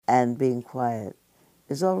and being quiet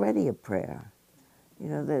is already a prayer. You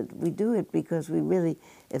know, that we do it because we really,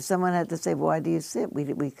 if someone had to say, why do you sit?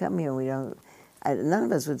 We come here and we don't, none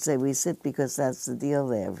of us would say we sit because that's the deal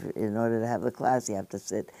there. In order to have the class, you have to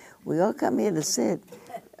sit. We all come here to sit,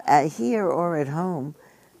 here or at home,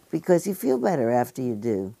 because you feel better after you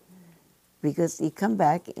do. Because you come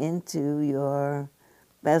back into your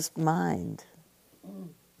best mind,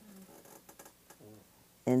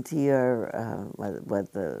 into your,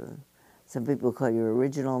 some people call your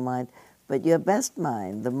original mind, but your best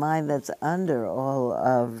mind, the mind that's under all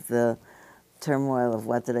of the turmoil of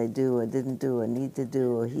what did I do or didn't do or need to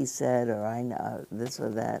do or he said or I know this or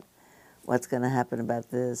that, what's going to happen about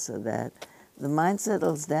this or that. The mind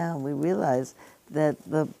settles down. We realize that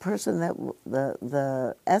the person that,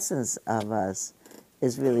 the essence of us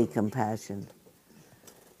is really compassion.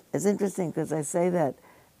 It's interesting because I say that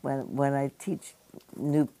when I teach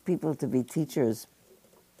new people to be teachers,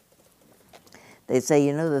 they say,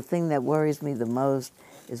 you know, the thing that worries me the most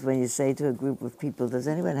is when you say to a group of people, does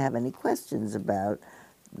anyone have any questions about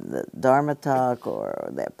the Dharma talk or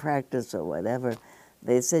their practice or whatever?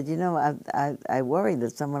 They said, you know, I worry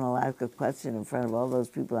that someone will ask a question in front of all those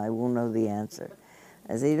people and I won't know the answer.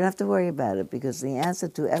 I said, you don't have to worry about it because the answer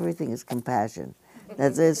to everything is compassion.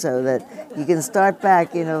 That's it, so that you can start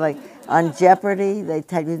back, you know, like on Jeopardy, they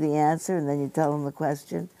tell you the answer and then you tell them the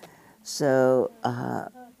question. So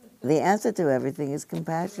the answer to everything is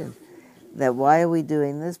compassion. That why are we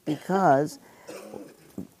doing this? Because,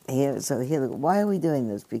 why are we doing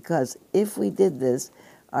this? Because if we did this,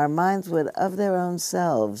 our minds would, of their own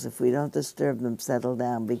selves, if we don't disturb them, settle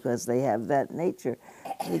down because they have that nature.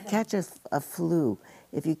 If you catch a flu,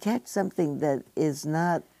 if you catch something that is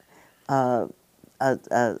not a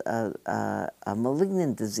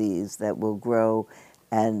malignant disease that will grow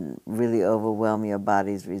and really overwhelm your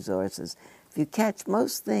body's resources, if you catch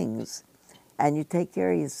most things and you take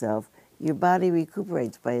care of yourself, your body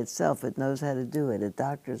recuperates by itself. It knows how to do it. It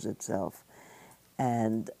doctors itself.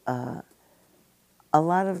 And a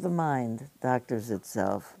lot of the mind doctors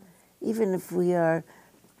itself. Even if we are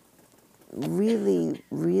really,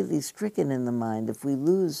 really stricken in the mind, if we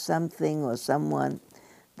lose something or someone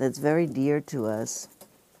that's very dear to us.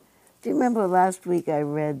 Do you remember last week I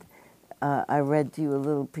read to you a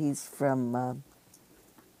little piece from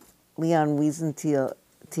Leon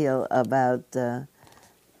Wiesenthal about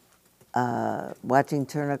watching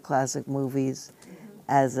Turner Classic Movies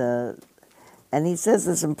as a, and he says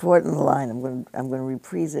this important line. I'm going to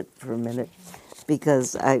reprise it for a minute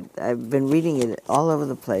because I've been reading it all over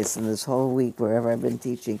the place in this whole week wherever I've been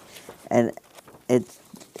teaching, and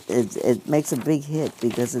it makes a big hit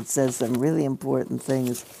because it says some really important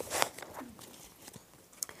things.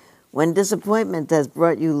 When disappointment has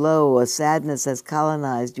brought you low, or sadness has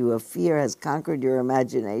colonized you, or fear has conquered your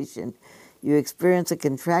imagination, you experience a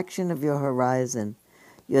contraction of your horizon.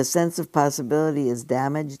 Your sense of possibility is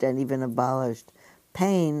damaged and even abolished.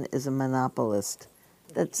 Pain is a monopolist.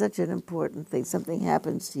 That's such an important thing. Something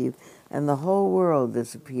happens to you, and the whole world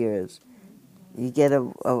disappears. You get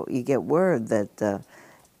word that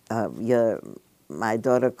my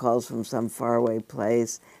daughter calls from some faraway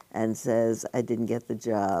place and says, I didn't get the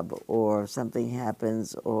job, or something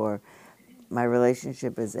happens, or my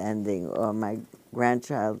relationship is ending, or my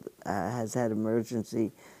grandchild has had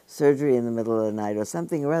emergency surgery in the middle of the night, or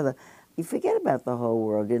something or other. You forget about the whole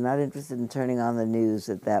world. You're not interested in turning on the news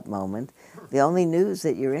at that moment. The only news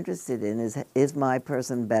that you're interested in is my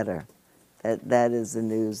person better? That is the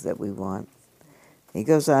news that we want. He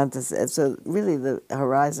goes on to say, so really the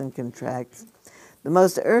horizon contracts. The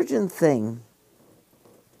most urgent thing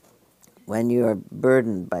when you're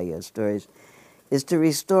burdened by your stories is to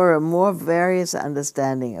restore a more various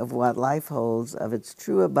understanding of what life holds, of its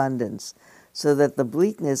true abundance, so that the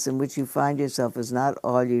bleakness in which you find yourself is not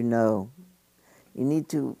all you know. You need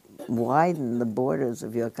to widen the borders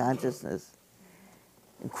of your consciousness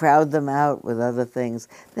and crowd them out with other things.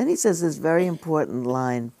 Then he says this very important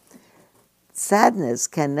line, sadness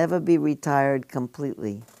can never be retired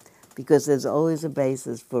completely because there's always a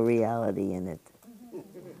basis for reality in it.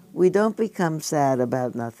 We don't become sad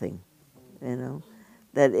about nothing, you know.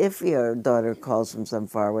 That if your daughter calls from some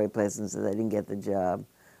faraway place and says, I didn't get the job,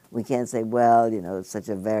 we can't say, well, you know, it's such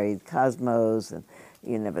a varied cosmos, and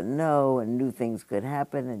you never know, and new things could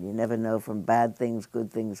happen, and you never know, from bad things,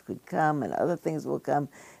 good things could come, and other things will come,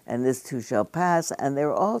 and this too shall pass, and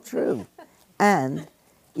they're all true. And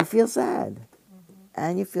you feel sad.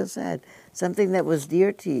 And you feel sad. Something that was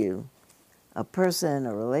dear to you, a person,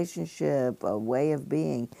 a relationship, a way of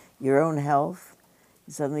being, your own health,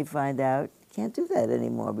 you suddenly find out you can't do that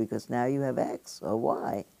anymore because now you have X or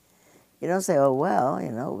Y. You don't say, oh, well,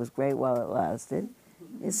 it was great while it lasted.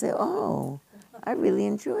 You say, oh, I really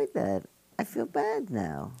enjoyed that. I feel bad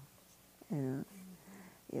now. You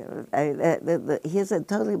know, here's a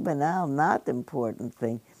totally banal, not important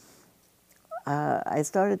thing. I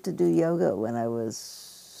started to do yoga when I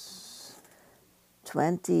was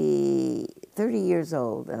 30 years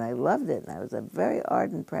old, and I loved it, and I was a very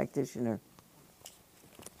ardent practitioner.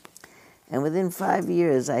 And within 5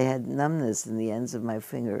 years, I had numbness in the ends of my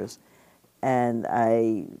fingers, and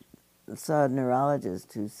I saw a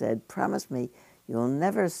neurologist who said, promise me you'll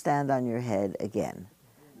never stand on your head again,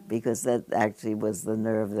 because that actually was the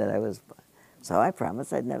nerve that I was. So I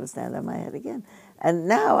promised I'd never stand on my head again. And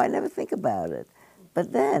now I never think about it.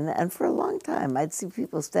 But then, and for a long time, I'd see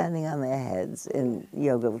people standing on their heads in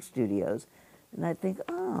yoga studios, and I'd think,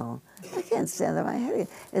 oh, I can't stand on my head again.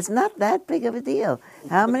 It's not that big of a deal.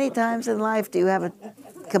 How many times in life do you have a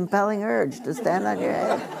compelling urge to stand on your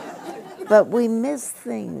head? But we miss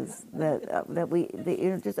things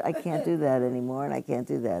just I can't do that anymore, and I can't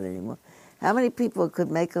do that anymore. How many people could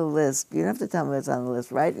make a list? You don't have to tell me what's on the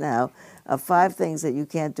list right now of 5 things that you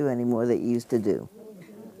can't do anymore that you used to do.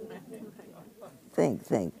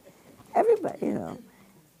 Think. Everybody, Sylvia,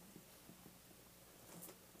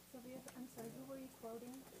 I'm sorry, who were you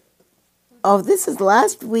quoting? Oh, this is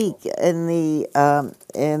last week in the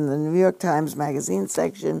New York Times Magazine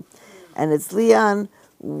section, and it's Leon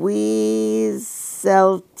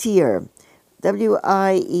Wieseltier,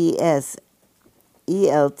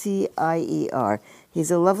 Wieseltier.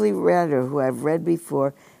 He's a lovely writer who I've read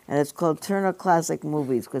before, and it's called Turner Classic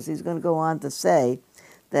Movies, because he's going to go on to say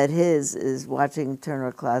that his is watching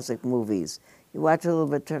Turner Classic Movies. You watch a little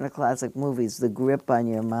bit Turner Classic Movies, the grip on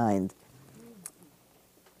your mind.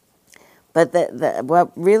 But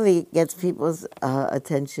what really gets people's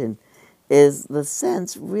attention is the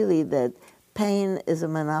sense, really, that pain is a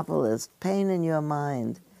monopolist, pain in your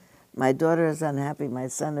mind. My daughter is unhappy, my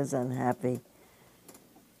son is unhappy.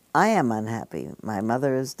 I am unhappy. My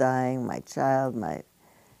mother is dying, my child,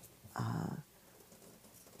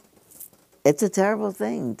 it's a terrible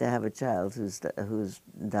thing to have a child who's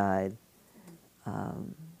died.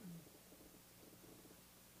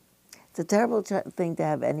 It's a terrible thing to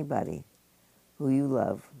have anybody who you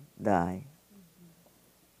love die.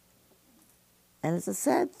 And it's a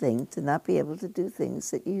sad thing to not be able to do things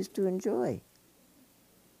that you used to enjoy.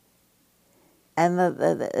 And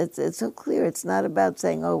it's so clear. It's not about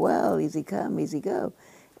saying, oh, well, easy come, easy go.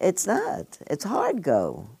 It's not. It's hard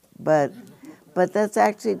go. But that's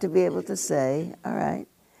actually to be able to say, all right,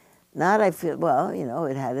 not I feel, well,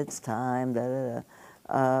 it had its time,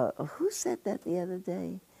 who said that the other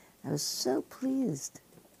day? I was so pleased.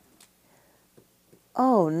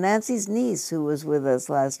 Oh, Nancy's niece, who was with us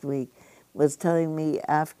last week, was telling me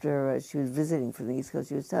after she was visiting from the East Coast,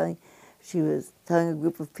 she was telling a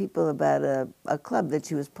group of people about a club that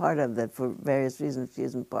she was part of that for various reasons she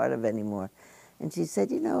isn't part of anymore. And she said,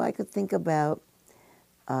 I could think about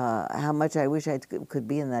how much I wish I could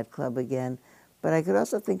be in that club again, but I could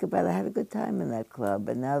also think about I had a good time in that club,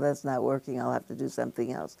 and now that's not working, I'll have to do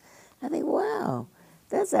something else. I think, wow,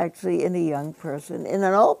 that's actually in a young person. In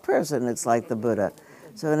an old person, it's like the Buddha.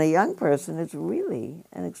 So in a young person, it's really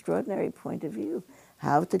an extraordinary point of view,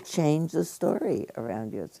 how to change the story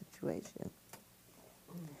around your situation.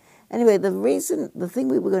 Anyway, the thing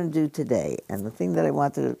we were going to do today, and the thing that I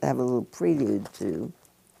wanted to have a little prelude to,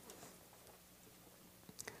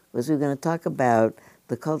 was we're going to talk about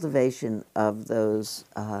the cultivation of those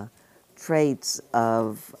traits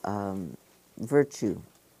of virtue.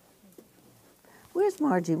 Where's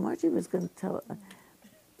Margie? Margie was going to tell.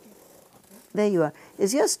 There you are.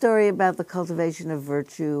 Is your story about the cultivation of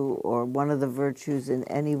virtue or one of the virtues in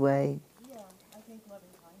any way? Yeah, I think loving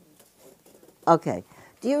kindness. Okay.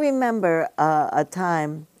 Do you remember a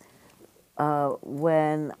time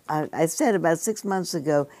when I said about 6 months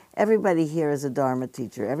ago, everybody here is a Dharma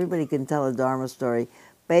teacher. Everybody can tell a Dharma story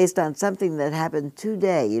based on something that happened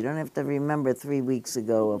today. You don't have to remember 3 weeks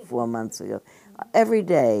ago or 4 months ago. Every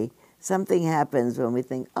day, something happens when we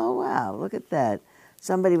think, oh, wow, look at that.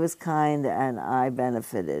 Somebody was kind and I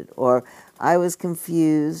benefited. Or I was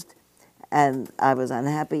confused and I was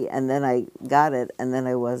unhappy and then I got it and then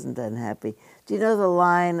I wasn't unhappy. Do you know the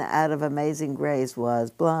line out of Amazing Grace was,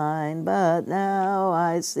 blind but now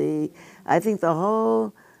I see. I think it's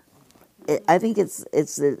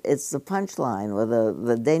the punchline or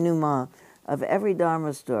the denouement of every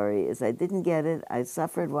Dharma story is I didn't get it, I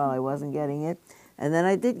suffered while I wasn't getting it, and then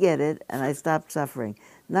I did get it and I stopped suffering.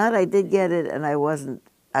 Not I did get it and I was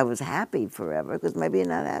happy forever, because maybe you're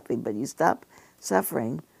not happy, but you stop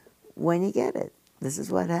suffering when you get it. This is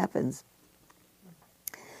what happens.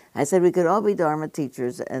 I said we could all be Dharma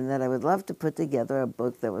teachers, and that I would love to put together a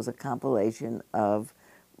book that was a compilation of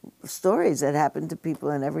stories that happened to people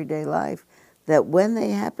in everyday life, that when they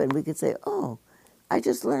happen, we could say, oh, I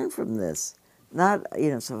just learned from this. Not,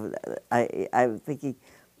 so I'm thinking,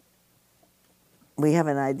 we have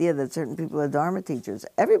an idea that certain people are Dharma teachers.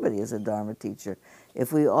 Everybody is a Dharma teacher.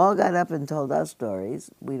 If we all got up and told our stories,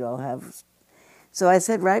 we'd all have... So I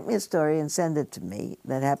said, write me a story and send it to me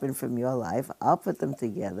that happened from your life. I'll put them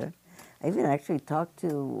together. I even actually talked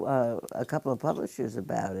to a couple of publishers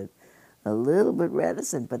about it. A little bit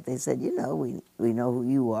reticent, but they said, we know who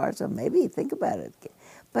you are, so maybe think about it.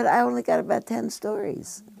 But I only got about 10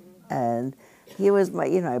 stories. And here was my,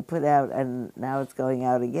 I put out, and now it's going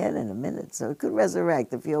out again in a minute, so it could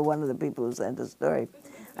resurrect if you're one of the people who sent a story.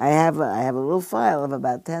 I have a little file of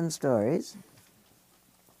about 10 stories.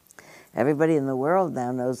 Everybody in the world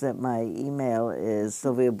now knows that my email is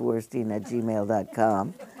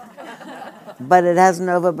sylviaboorstein@gmail.com. But it hasn't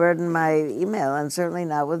overburdened my email, and certainly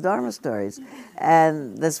not with Dharma stories.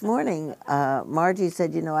 And this morning, Margie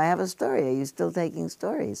said, I have a story. Are you still taking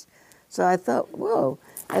stories? So I thought, whoa.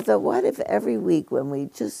 I thought, what if every week when we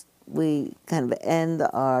kind of end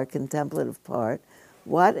our contemplative part,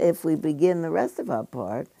 what if we begin the rest of our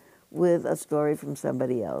part with a story from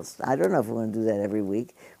somebody else? I don't know if we're going to do that every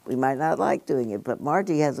week. We might not like doing it, but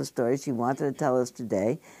Margie has a story she wanted to tell us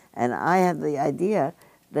today, and I had the idea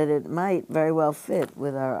that it might very well fit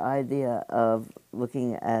with our idea of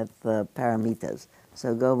looking at the paramitas.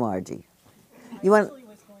 So go, Margie. You want? actually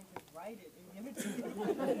was going to write it and imitate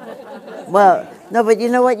it. Well, no, but you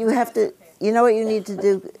know what you have to. You know what you need to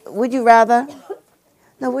do. Would you rather?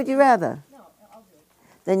 No, would you rather? No, I'll do it.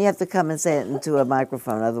 Then you have to come and say it into a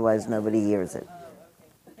microphone. Otherwise, nobody hears it.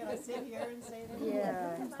 Okay. Can I sit here and say that?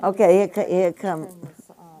 Yeah. Okay, here come.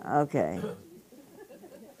 Okay.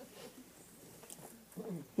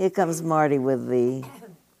 Here comes Marty with the...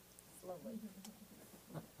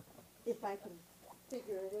 If I can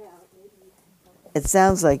figure it out, maybe. It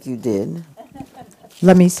sounds like you did.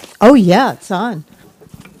 Let me see. Oh, yeah, it's on.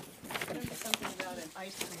 There's something about an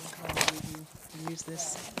ice cream cone when you use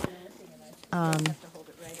this. You Um, have to hold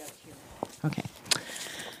it right up here. Okay.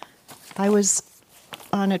 I was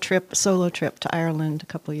on a solo trip to Ireland a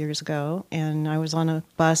couple of years ago, and I was on a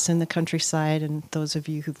bus in the countryside, and those of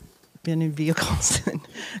you who've been in vehicles and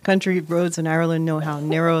country roads in Ireland know how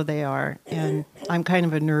narrow they are, and I'm kind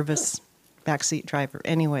of a nervous backseat driver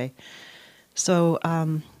anyway. So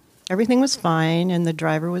everything was fine, and the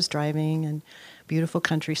driver was driving, and beautiful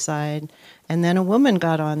countryside. And then a woman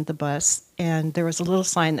got on the bus, and there was a little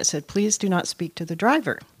sign that said, "Please do not speak to the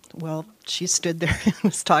driver." Well, she stood there and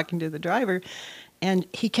was talking to the driver, and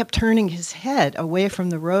he kept turning his head away from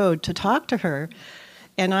the road to talk to her.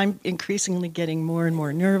 And I'm increasingly getting more and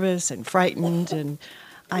more nervous and frightened, and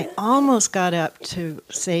I almost got up to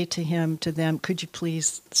say to them, "Could you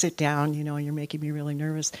please sit down? You're making me really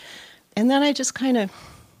nervous." And then I just kind of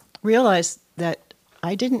realized that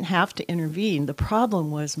I didn't have to intervene. The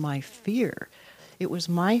problem was my fear. It was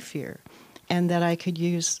my fear. And that I could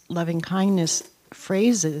use loving kindness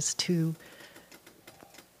phrases to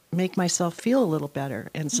make myself feel a little better.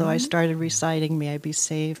 And so I started reciting, "May I be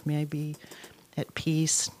safe, may I be at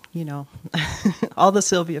peace," all the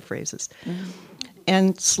Sylvia phrases.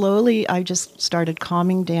 And slowly I just started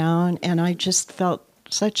calming down, and I just felt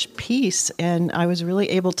such peace, and I was really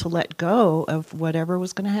able to let go of whatever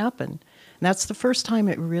was going to happen. And that's the first time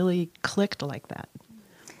it really clicked like that.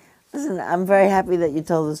 Listen, I'm very happy that you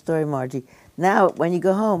told the story, Margie. Now, when you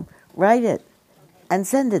go home, write it and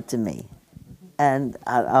send it to me. And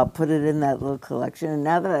I'll put it in that little collection. And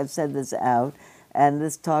now that I've said this out, and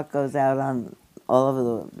this talk goes out on all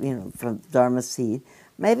over the, from Dharma Seed,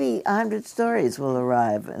 maybe 100 stories will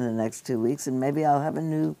arrive in the next 2 weeks, and maybe I'll have a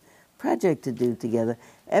new project to do together.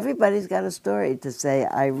 Everybody's got a story to say,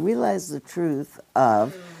 I realize the truth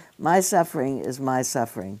of my suffering is my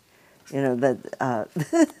suffering. Look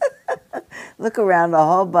around, a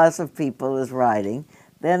whole bus of people is riding.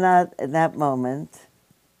 They're not, in that moment,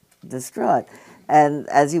 distraught. And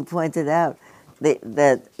as you pointed out,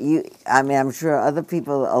 I'm sure other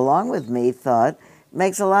people along with me thought,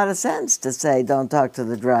 makes a lot of sense to say, don't talk to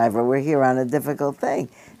the driver, we're here on a difficult thing.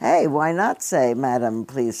 Hey, why not say, "Madam,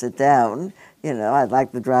 please sit down. I'd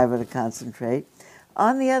like the driver to concentrate."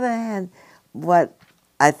 On the other hand, what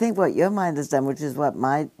your mind has done, which is what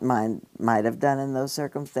my mind might have done in those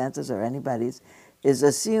circumstances, or anybody's, is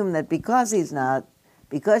assume that because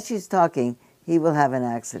she's talking, he will have an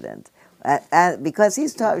accident. Because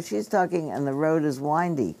she's talking and the road is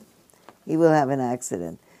windy, he will have an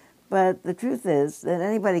accident. But the truth is that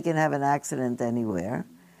anybody can have an accident anywhere.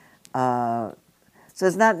 So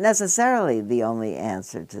it's not necessarily the only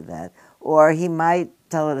answer to that. Or he might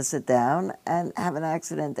tell her to sit down and have an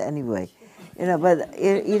accident anyway. But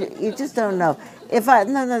you just don't know. If I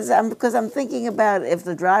no, because I'm thinking about if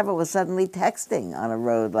the driver was suddenly texting on a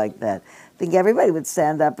road like that. I think everybody would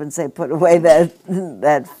stand up and say, "Put away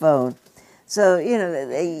that phone." So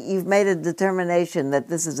you've made a determination that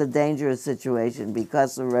this is a dangerous situation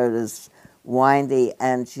because the road is windy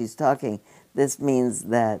and she's talking. This means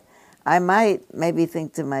that I might maybe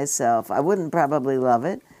think to myself, I wouldn't probably love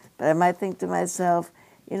it, but I might think to myself,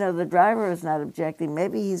 the driver is not objecting.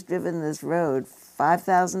 Maybe he's driven this road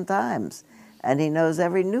 5,000 times, and he knows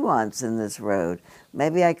every nuance in this road.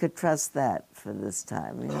 Maybe I could trust that for this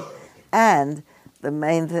time. And the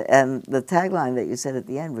and the tagline that you said at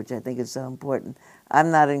the end, which I think is so important,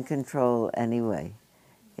 I'm not in control anyway.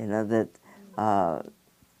 That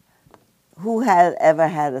who had ever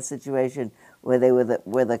had a situation where they were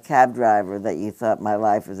with a cab driver that you thought my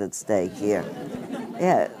life is at stake here?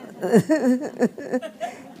 Yeah.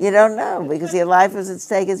 You don't know, because your life is at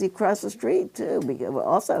stake as you cross the street, too, because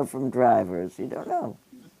also from drivers. You don't know.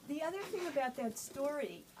 The other thing about that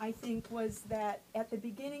story, I think, was that at the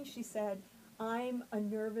beginning she said, I'm a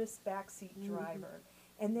nervous backseat driver.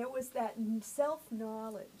 And there was that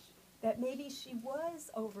self-knowledge that maybe she was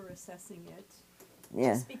over-assessing it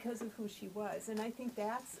just because of who she was. And I think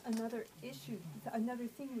that's another issue, another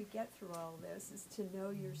thing we get through all of this, is to know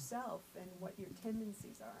yourself and what your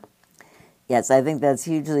tendencies are. Yes, I think that's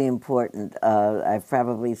hugely important. I've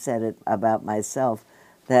probably said it about myself,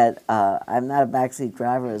 that I'm not a backseat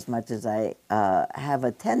driver as much as I have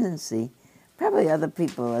a tendency, probably other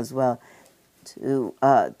people as well, to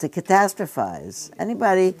catastrophize.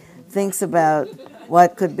 Anybody thinks about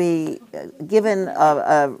what could be, given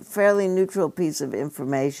a fairly neutral piece of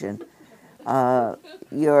information,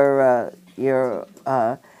 you're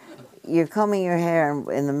combing your hair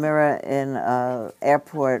in the mirror in an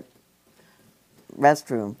airport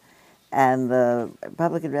restroom, and the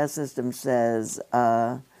public address system says,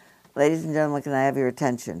 ladies and gentlemen, can I have your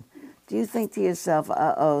attention? Do you think to yourself,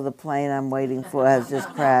 uh-oh, the plane I'm waiting for has just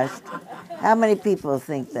crashed? How many people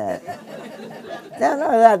think that?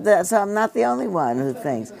 No, so I'm not the only one who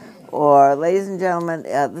thinks. Or, ladies and gentlemen,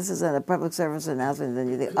 this is a public service announcement,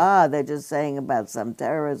 and you think, they're just saying about some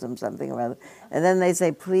terrorism, something or other. And then they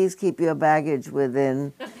say, please keep your baggage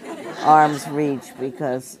within arm's reach,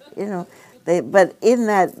 because, but in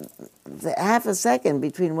that half a second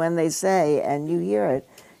between when they say and you hear it,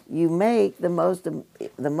 you make the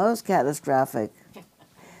most catastrophic.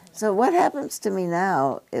 So what happens to me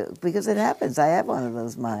now, because it happens, I have one of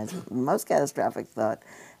those minds, most catastrophic thought.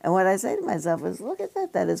 And what I say to myself is, look at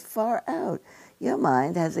that is far out. Your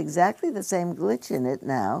mind has exactly the same glitch in it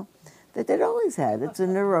now that it always had. It's a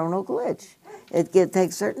neuronal glitch. It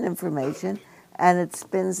takes certain information and it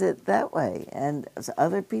spins it that way. And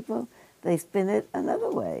other people, they spin it another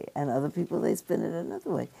way. And other people, they spin it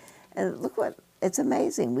another way. And look it's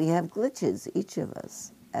amazing. We have glitches, each of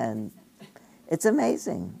us. And it's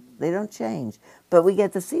amazing. They don't change. But we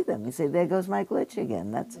get to see them. You say, there goes my glitch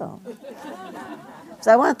again. That's all.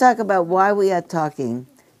 So I want to talk about why we are talking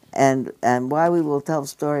and why we will tell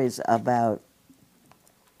stories about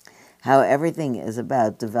how everything is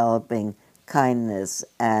about developing kindness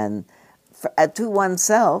and to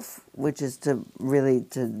oneself, which is to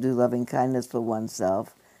do loving kindness for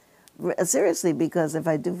oneself. Seriously, because if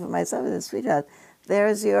I do for myself, sweetheart,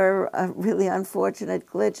 there's your really unfortunate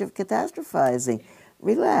glitch of catastrophizing.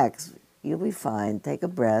 Relax. You'll be fine. Take a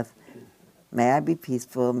breath. May I be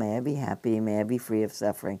peaceful. May I be happy. May I be free of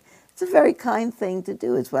suffering. It's a very kind thing to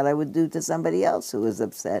do. It's what I would do to somebody else who is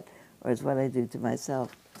upset, or it's what I do to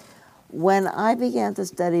myself. When I began to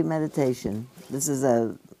study meditation, this is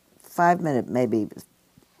a 5-minute maybe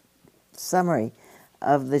summary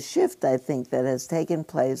of the shift, I think, that has taken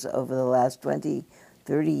place over the last 20,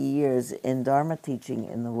 30 years in Dharma teaching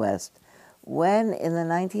in the West. When, in the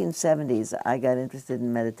 1970s, I got interested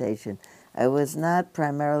in meditation, I was not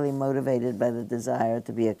primarily motivated by the desire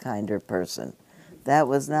to be a kinder person. That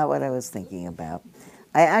was not what I was thinking about.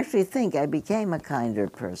 I actually think I became a kinder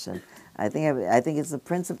person. I think it's the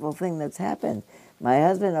principal thing that's happened. My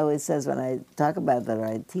husband always says when I talk about that or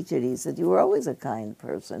I teach it, he said, you were always a kind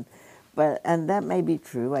person. And that may be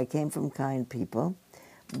true. I came from kind people.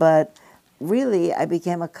 But really, I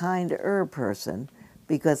became a kinder person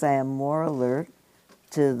because I am more alert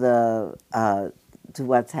to to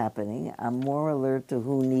what's happening. I'm more alert to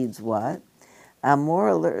who needs what. I'm more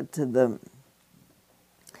alert to the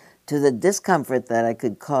discomfort that I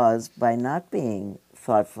could cause by not being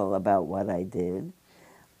thoughtful about what I did,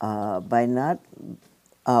 by not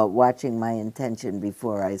watching my intention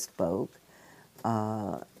before I spoke,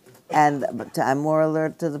 But I'm more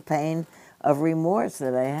alert to the pain of remorse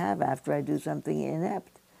that I have after I do something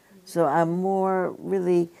inept. So I'm more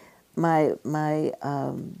really my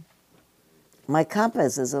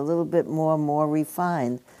compass is a little bit more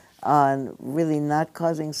refined on really not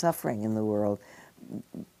causing suffering in the world.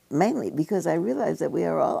 Mainly because I realize that we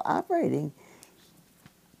are all operating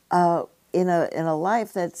in a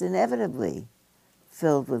life that's inevitably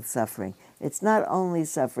filled with suffering. It's not only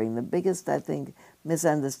suffering. The biggest, I think,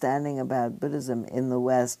 misunderstanding about Buddhism in the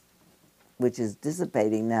West, which is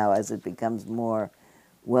dissipating now as it becomes more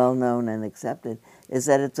well-known and accepted, is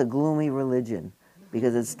that it's a gloomy religion,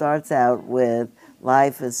 because it starts out with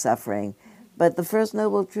life is suffering. But the First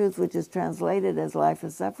Noble Truth, which is translated as life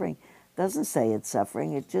is suffering, doesn't say it's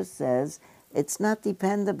suffering. It just says it's not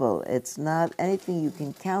dependable. It's not anything you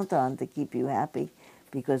can count on to keep you happy,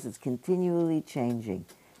 because it's continually changing.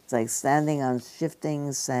 It's like standing on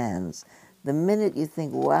shifting sands. The minute you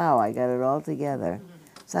think, wow, I got it all together,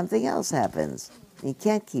 something else happens. You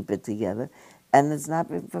can't keep it together. And it's not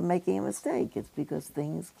from making a mistake. It's because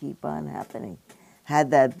things keep on happening. Had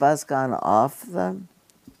that bus gone off the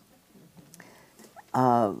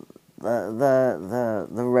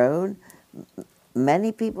road,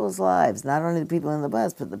 many people's lives, not only the people in the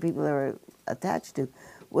bus, but the people they were attached to,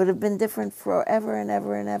 would have been different forever and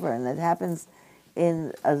ever and ever. And it happens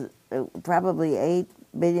in probably 8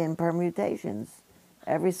 billion permutations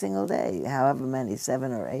every single day, however many,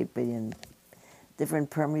 7 or 8 billion different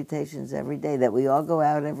permutations every day, that we all go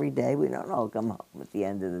out every day. We don't all come home at the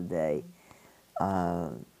end of the day.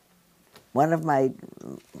 One of my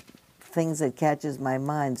things that catches my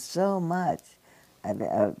mind so much,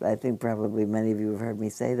 I think probably many of you have heard me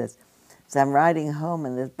say this, so I'm riding home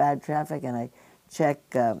and there's bad traffic, and I check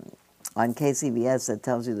on KCBS that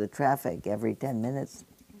tells you the traffic every 10 minutes.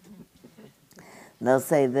 And they'll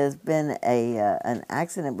say there's been an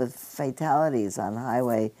accident with fatalities on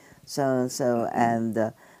highway so-and-so, and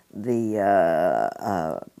there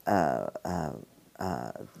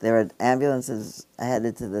are ambulances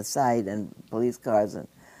headed to the site and police cars and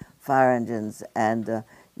fire engines, and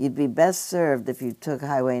you'd be best served if you took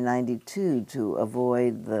Highway 92 to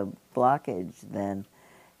avoid the blockage then.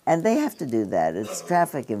 And they have to do that. It's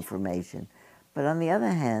traffic information. But on the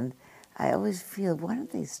other hand, I always feel, why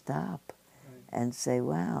don't they stop and say,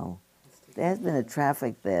 wow, there has been a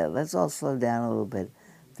traffic there. Let's all slow down a little bit.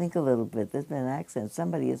 Think a little bit. There's been an accident.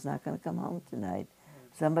 Somebody is not going to come home tonight.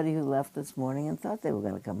 Somebody who left this morning and thought they were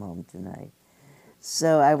going to come home tonight.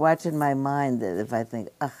 So I watch in my mind that if I think,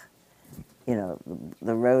 ugh, you know,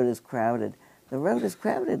 the road is crowded. The road is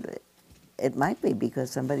crowded. It might be because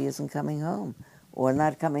somebody isn't coming home, or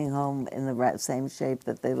not coming home in the same shape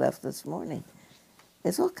that they left this morning.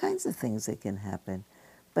 There's all kinds of things that can happen.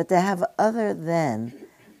 But to have other than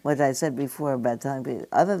what I said before about telling people,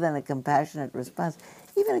 other than a compassionate response,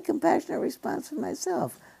 even a compassionate response for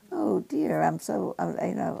myself. Oh dear, I so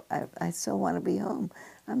want to be home.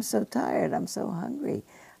 I'm so tired, I'm so hungry.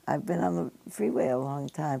 I've been on the freeway a long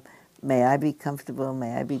time. May I be comfortable,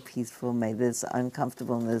 may I be peaceful, may this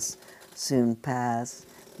uncomfortableness soon pass.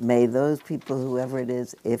 May those people, whoever it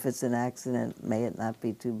is, if it's an accident, may it not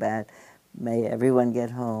be too bad. May everyone get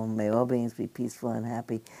home. May all beings be peaceful and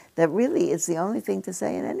happy. That really is the only thing to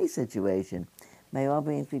say in any situation. May all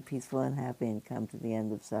beings be peaceful and happy and come to the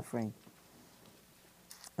end of suffering.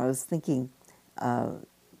 I was thinking, on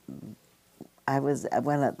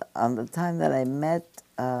the time that I met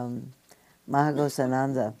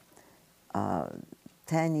Mahagosananda,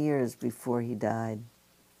 10 years before he died,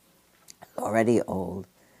 already old,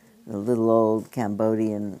 a little old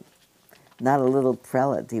Cambodian, not a little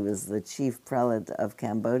prelate, he was the chief prelate of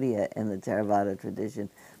Cambodia in the Theravada tradition,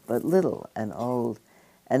 but little and old.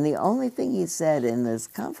 And the only thing he said in this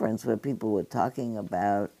conference where people were talking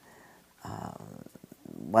about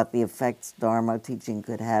what the effects Dharma teaching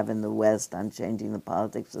could have in the West on changing the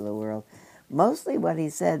politics of the world, mostly what he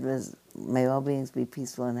said was, may all beings be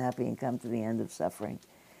peaceful and happy and come to the end of suffering.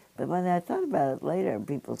 But when I thought about it later,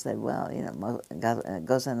 people said, well, you know,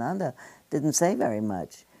 Gosananda didn't say very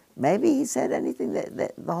much. Maybe he said anything,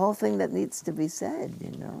 that the whole thing that needs to be said,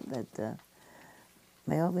 you know, that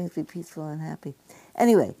may all beings be peaceful and happy.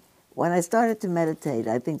 Anyway, when I started to meditate,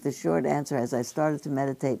 I think the short answer is I started to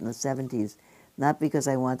meditate in the 70s, not because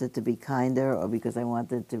I wanted to be kinder or because I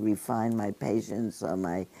wanted to refine my patience or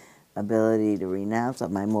my ability to renounce or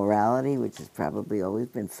my morality, which has probably always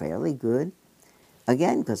been fairly good.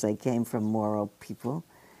 Again, because I came from moral people.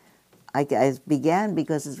 I began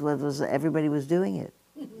because everybody was doing it.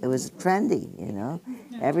 It was trendy, you know.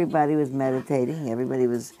 Everybody was meditating. Everybody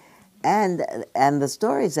was, and the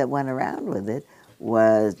stories that went around with it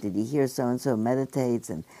was, did you hear so-and-so meditates?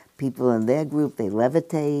 And people in their group, they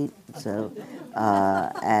levitate, so,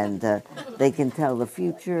 and they can tell the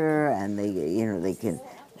future, and they can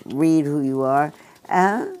read who you are.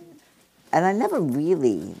 And I never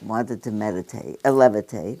really wanted to levitate.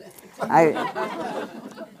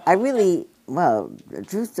 I really, well,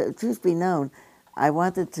 truth be known, I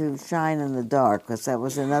wanted to shine in the dark, because that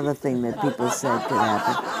was another thing that people said could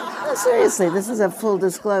happen. No, seriously, this is a full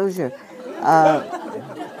disclosure.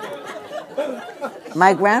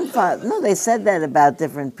 My grandfather, no, they said that about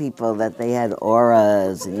different people, that they had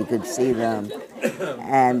auras and you could see them,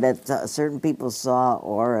 and that certain people saw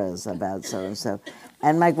auras about so-and-so.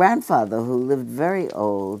 And my grandfather, who lived very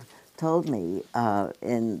old, told me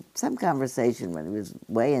in some conversation when he was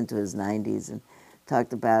way into his 90s and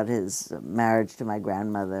talked about his marriage to my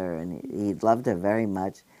grandmother, and he loved her very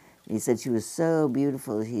much. He said she was so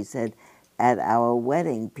beautiful. He said, at our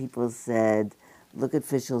wedding, people said, look at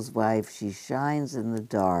Fischel's wife, she shines in the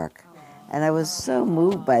dark. And I was so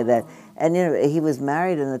moved by that. And he was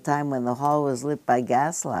married in a time when the hall was lit by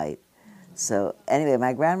gaslight. So anyway,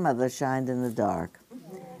 my grandmother shined in the dark.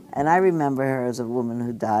 And I remember her as a woman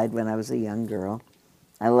who died when I was a young girl.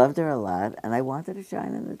 I loved her a lot, and I wanted to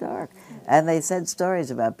shine in the dark. And they said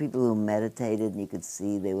stories about people who meditated, and you could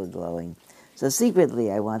see they were glowing. So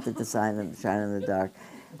secretly, I wanted to shine in the dark.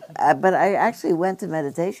 But I actually went to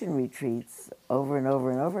meditation retreats over and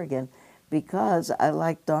over and over again because I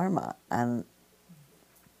liked Dharma. And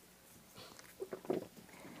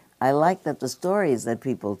I liked that the stories that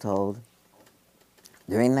people told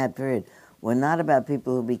during that period were not about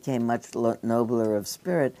people who became much nobler of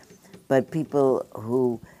spirit, but people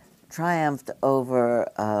who triumphed over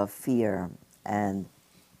fear and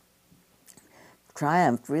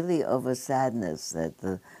triumphed really over sadness.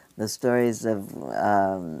 That the stories of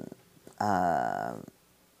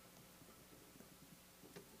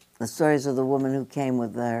the woman who came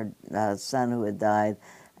with her son who had died,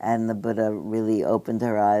 and the Buddha really opened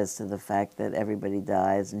her eyes to the fact that everybody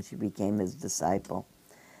dies, and she became his disciple.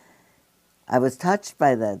 I was touched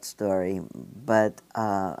by that story, but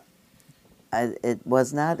it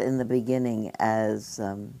was not in the beginning as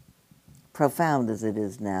profound as it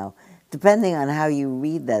is now. Depending on how you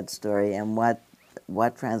read that story and what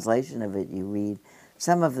translation of it you read,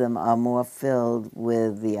 some of them are more filled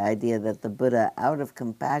with the idea that the Buddha, out of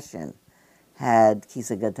compassion, had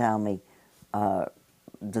Kisagautami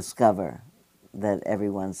discover that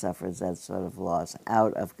everyone suffers that sort of loss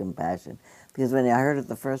out of compassion. Because when I heard it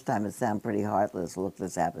the first time, it sounded pretty heartless. Look,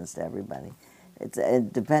 this happens to everybody. It's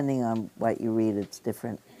depending on what you read, it's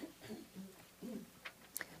different.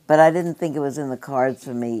 But I didn't think it was in the cards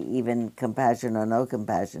for me, even compassion or no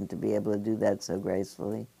compassion, to be able to do that so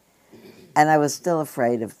gracefully. And I was still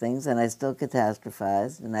afraid of things, and I still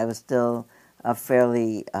catastrophized, and I was still a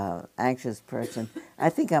fairly anxious person. I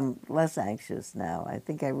think I'm less anxious now. I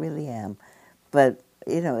think I really am. But,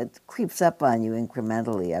 it creeps up on you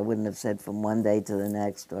incrementally. I wouldn't have said from one day to the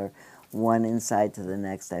next or one insight to the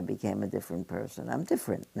next I became a different person. I'm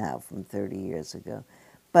different now from 30 years ago.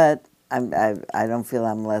 But I don't feel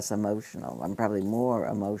I'm less emotional. I'm probably more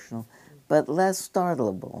emotional, but less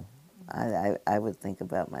startleable, I would think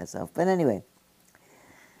about myself. But anyway,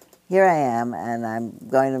 here I am, and I'm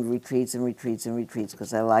going to retreats and retreats and retreats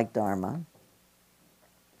because I like Dharma.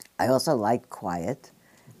 I also like quiet,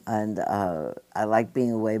 and I like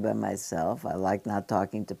being away by myself. I like not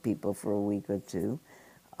talking to people for a week or two.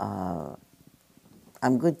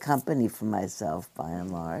 I'm good company for myself, by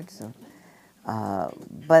and large. So.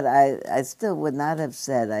 But I still would not have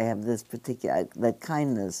said I have this particular, that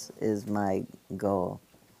kindness is my goal.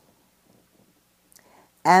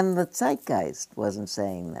 And the zeitgeist wasn't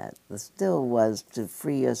saying that. The still was to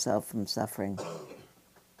free yourself from suffering.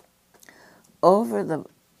 Over the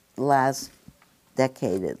last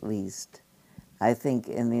decade, at least, I think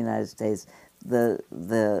in the United States, the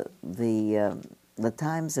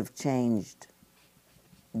times have changed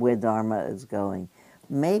where Dharma is going.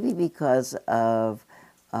 Maybe because of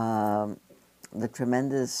the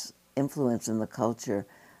tremendous influence in the culture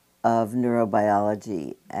of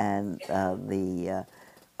neurobiology and the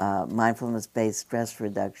mindfulness-based stress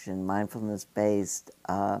reduction, mindfulness-based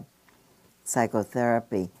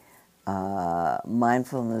psychotherapy,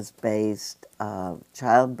 mindfulness-based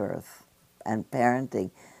childbirth and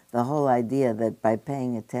parenting. The whole idea that by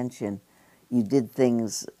paying attention, you did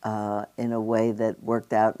things in a way that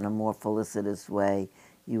worked out in a more felicitous way.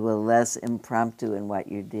 You were less impromptu in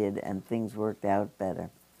what you did, and things worked out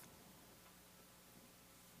better.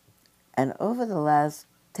 And over the last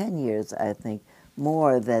 10 years, I think,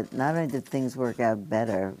 more that not only did things work out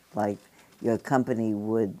better, like your company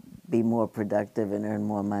would be more productive and earn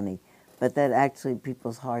more money, but that actually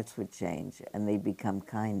people's hearts would change and they'd become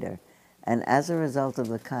kinder. And as a result of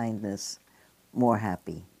the kindness, more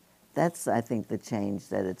happy. That's, I think, the change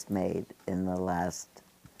that it's made in the last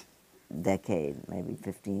decade, maybe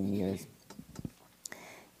 15 years.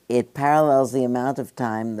 It parallels the amount of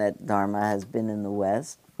time that Dharma has been in the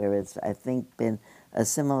West, where it's, I think, been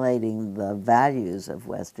assimilating the values of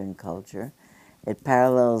Western culture. It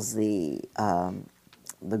parallels the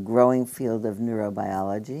growing field of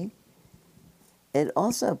neurobiology. It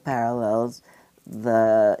also parallels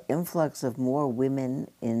the influx of more women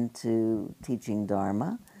into teaching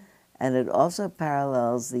Dharma, and it also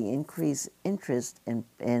parallels the increased interest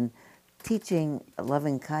in teaching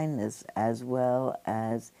loving kindness as well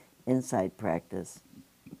as insight practice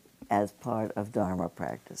as part of Dharma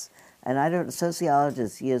practice. And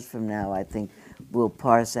sociologists years from now, I think, will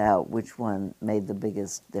parse out which one made the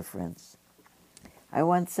biggest difference. I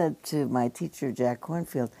once said to my teacher, Jack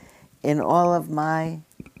Cornfield, in all of my,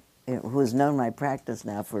 who has known my practice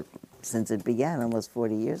now since it began almost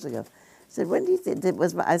 40 years ago, said, when do you think it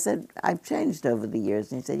was? I said, I've changed over the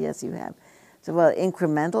years. And he said, yes, you have. I said, well,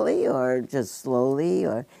 incrementally or just slowly?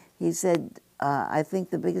 Or he said, I think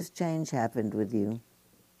the biggest change happened with you.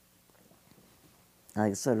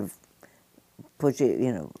 Like sort of push it,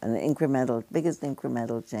 biggest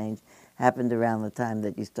incremental change happened around the time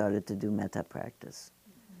that you started to do metta practice,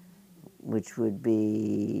 which would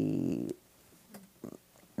be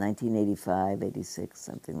 1985, 86,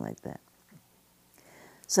 something like that.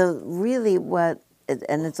 So really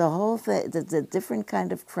and it's a whole thing, it's a different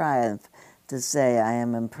kind of triumph to say I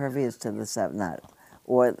am impervious to the self,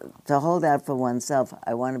 or to hold out for oneself.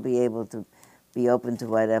 I want to be able to be open to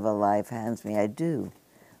whatever life hands me. I do.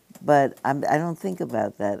 But I don't think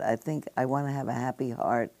about that. I think I want to have a happy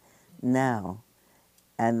heart now.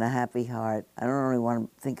 And the happy heart, I don't only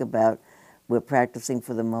want to think about we're practicing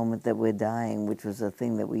for the moment that we're dying, which was a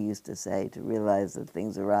thing that we used to say, to realize that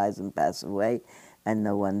things arise and pass away and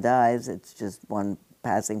no one dies. It's just one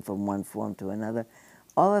passing from one form to another.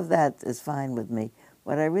 All of that is fine with me.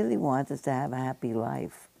 What I really want is to have a happy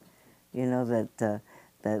life. You know, that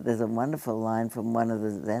there's a wonderful line from one of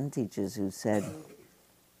the Zen teachers who said,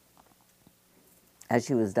 as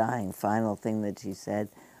she was dying, final thing that she said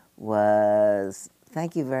was,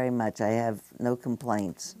 thank you very much, I have no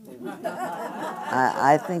complaints.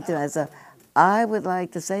 I think to myself, I would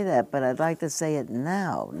like to say that, but I'd like to say it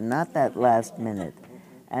now, not that last minute.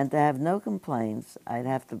 And to have no complaints, I'd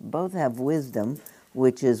have to both have wisdom,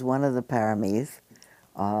 which is one of the paramis.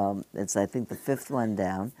 It's, I think, the fifth one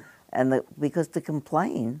down. And because to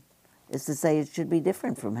complain is to say it should be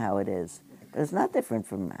different from how it is. But it's not different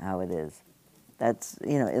from how it is. That's,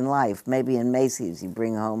 in life, maybe in Macy's, you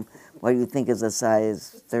bring home what you think is a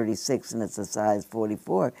size 36 and it's a size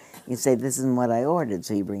 44. You say, this isn't what I ordered,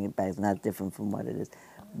 so you bring it back. It's not different from what it is.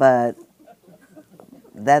 But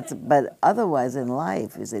otherwise in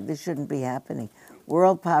life, you say, this shouldn't be happening.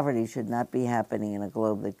 World poverty should not be happening in a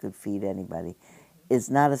globe that could feed anybody. It's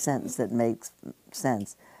not a sentence that makes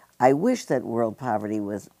sense. I wish that world poverty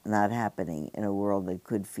was not happening in a world that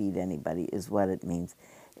could feed anybody, is what it means.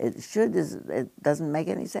 It doesn't make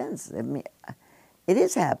any sense. I mean, it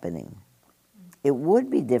is happening. It would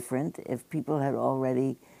be different if people had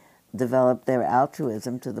already developed their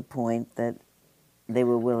altruism to the point that they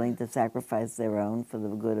were willing to sacrifice their own for the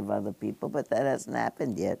good of other people, but that hasn't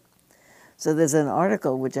happened yet. So there's an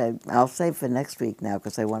article, which I'll save for next week now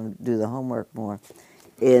because I want to do the homework more,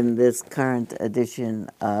 in this current edition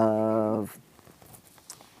of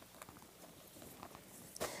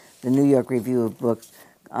the New York Review of Books,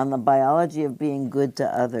 on the biology of being good to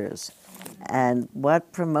others and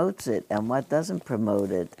what promotes it and what doesn't promote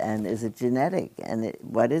it, and is it genetic, and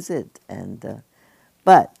what is it? And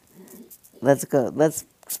but let's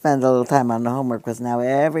spend a little time on the homework, because now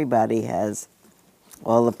everybody has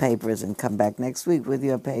all the papers, and come back next week with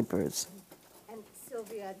your papers. And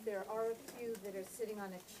Sylvia, there are a few that are sitting on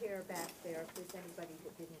a chair back there if there's anybody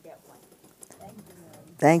that didn't get one.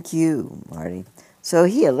 Thank you, Marty. So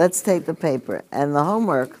here, let's take the paper. And the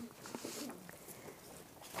homework,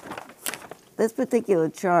 this particular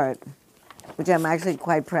chart, which I'm actually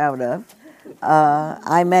quite proud of,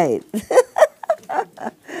 I made.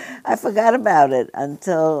 I forgot about it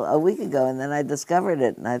until a week ago, and then I discovered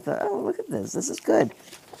it, and I thought, oh, look at this. This is good.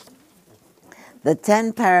 The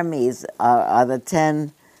 10 paramis are the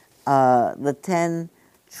 10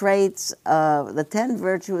 traits, the 10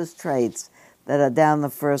 virtuous traits that are down the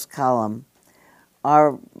first column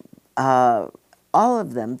are all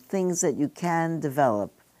of them things that you can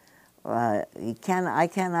develop. I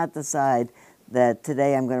cannot decide that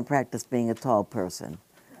today I'm going to practice being a tall person,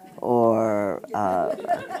 or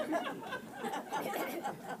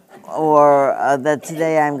that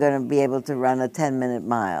today I'm going to be able to run a 10-minute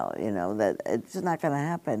mile. That it's just not going to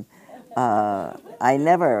happen. I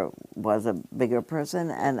never was a bigger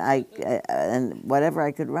person, and whatever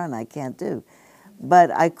I could run, I can't do.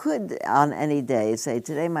 But I could, on any day, say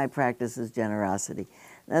today my practice is generosity.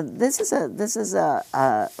 Now, this is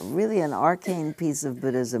a really an arcane piece of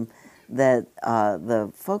Buddhism that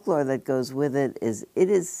the folklore that goes with it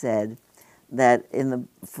is said that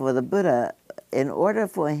for the Buddha, in order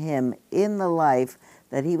for him in the life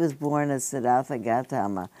that he was born as Siddhartha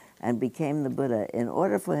Gautama and became the Buddha, in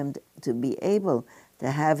order for him to be able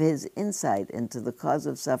to have his insight into the cause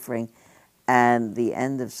of suffering and the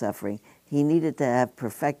end of suffering, he needed to have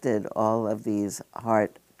perfected all of these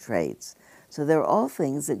heart traits. So they're all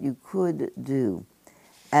things that you could do.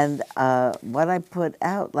 And what I put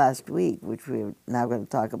out last week, which we're now going to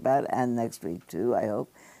talk about, and next week too, I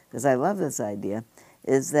hope, because I love this idea,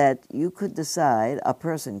 is that you could decide, a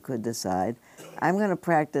person could decide, I'm going to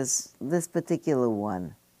practice this particular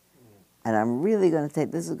one. And I'm really going to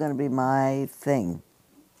this is going to be my thing.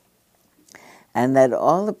 And that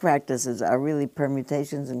all the practices are really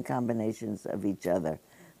permutations and combinations of each other.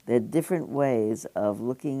 They're different ways of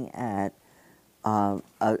looking at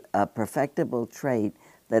a perfectible trait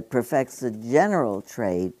that perfects the general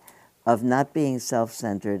trait of not being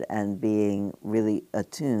self-centered and being really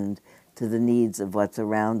attuned to the needs of what's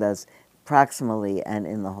around us proximally and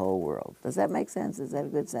in the whole world. Does that make sense? Is that a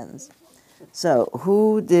good sentence? So,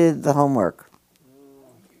 who did the homework?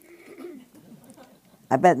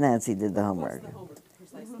 I bet Nancy did the homework.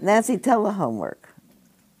 Nancy, tell the homework.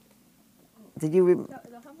 Did you...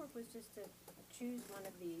 The homework was just to choose one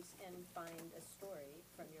of these and find a story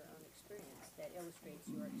from your own experience that illustrates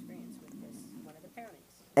your experience with this, one of the pairings.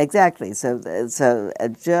 Exactly. So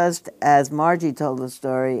just as Margie told the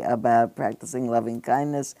story about practicing loving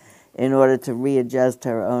kindness in order to readjust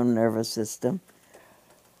her own nervous system,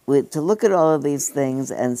 to look at all of these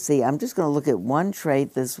things and see, I'm just going to look at one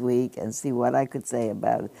trait this week and see what I could say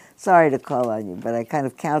about it. Sorry to call on you, but I kind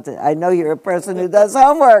of counted. I know you're a person who does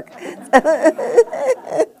homework.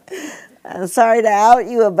 I'm sorry to out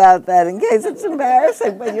you about that in case it's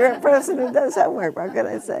embarrassing, but you're a person who does homework. What can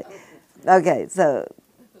I say? Okay, so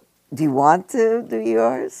do you want to do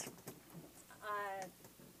yours?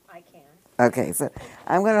 I can. Okay, so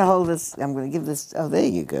I'm going to hold this, I'm going to give this, oh, there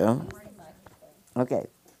you go. Okay.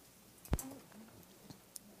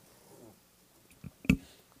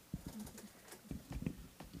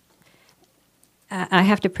 I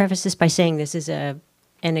have to preface this by saying this is an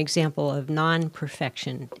example of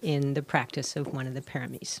non-perfection in the practice of one of the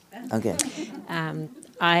paramis. Okay.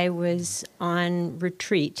 I was on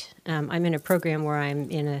retreat. I'm in a program where I'm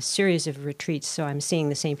in a series of retreats, so I'm seeing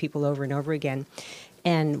the same people over and over again.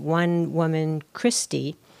 And one woman,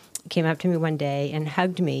 Christy, came up to me one day and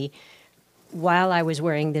hugged me while I was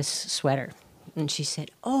wearing this sweater. And she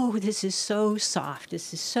said, "Oh, this is so soft.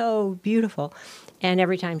 This is so beautiful." And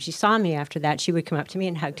every time she saw me after that, she would come up to me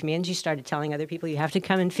and hug me, and she started telling other people, "You have to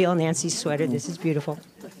come and feel Nancy's sweater. This is beautiful."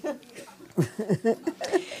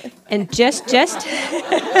 And just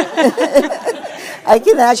I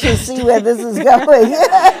can actually see where this is going.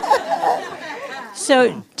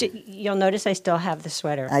 So you'll notice I still have the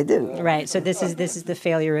sweater. I do. Right. So this is the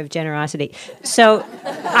failure of generosity. So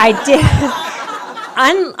I did,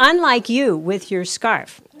 unlike you with your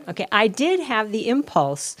scarf. Okay, I did have the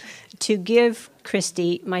impulse to give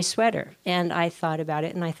Christy my sweater, and I thought about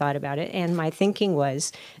it, and my thinking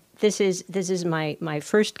was, this is my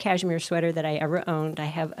first cashmere sweater that I ever owned. I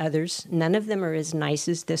have others. None of them are as nice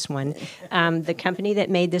as this one. The company that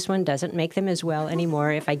made this one doesn't make them as well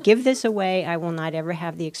anymore. If I give this away, I will not ever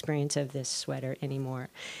have the experience of this sweater anymore.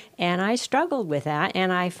 And I struggled with that,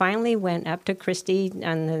 and I finally went up to Christy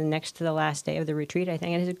on the next to the last day of the retreat, I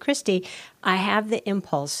think, and I said, "Christy, I have the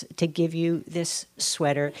impulse to give you this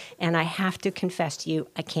sweater, and I have to confess to you,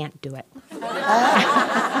 I can't do it."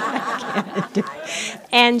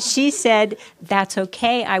 And she said, "That's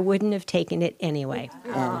okay. I wouldn't have taken it anyway."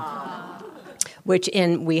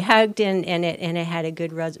 We hugged and it had a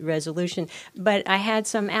good resolution. But I had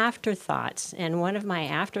some afterthoughts, and one of my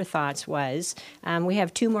afterthoughts was, we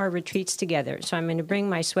have 2 more retreats together, so I'm going to bring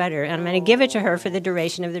my sweater and I'm going to give it to her for the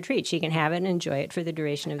duration of the retreat. She can have it and enjoy it for the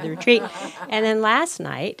duration of the retreat. And then last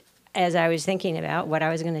night, as I was thinking about what I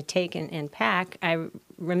was going to take and pack, I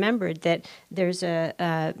remembered that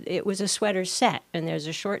it was a sweater set, and there's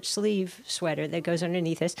a short sleeve sweater that goes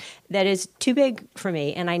underneath this that is too big for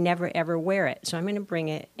me, and I never ever wear it. So I'm going to bring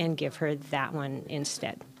it and give her that one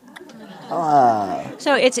instead.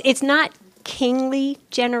 So it's not kingly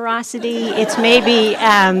generosity. It's maybe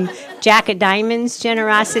Jack of Diamonds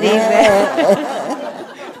generosity.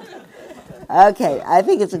 Okay, I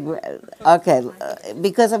think it's a great. Okay,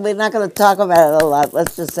 because we're not going to talk about it a lot,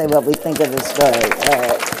 let's just say what we think of the story. All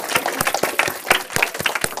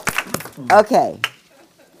right. Okay,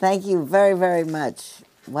 thank you very, very much.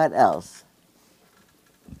 What else?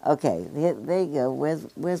 Okay, there you go.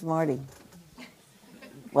 Where's Marty?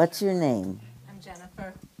 What's your name? I'm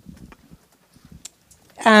Jennifer.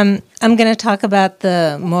 I'm going to talk about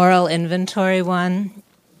the moral inventory one.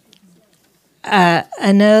 I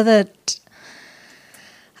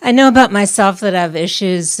know about myself that I have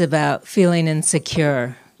issues about feeling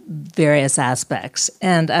insecure, various aspects.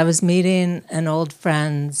 And I was meeting an old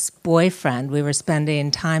friend's boyfriend. We were spending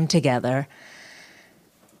time together.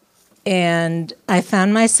 And I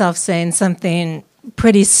found myself saying something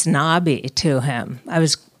pretty snobby to him. I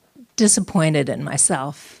was disappointed in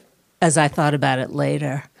myself as I thought about it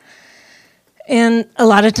later. And a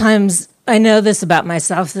lot of times I know this about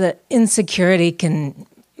myself, that insecurity can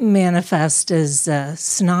manifest as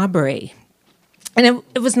snobbery. And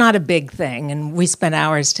it was not a big thing, and we spent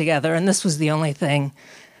hours together, and this was the only thing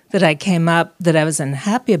that I came up that I was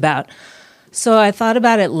unhappy about. So I thought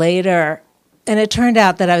about it later, and it turned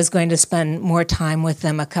out that I was going to spend more time with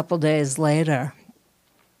them a couple days later.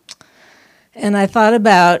 And I thought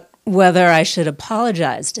about whether I should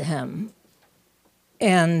apologize to him.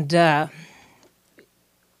 And, I'm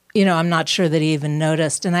not sure that he even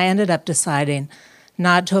noticed, and I ended up deciding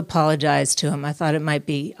not to apologize to him. I thought it might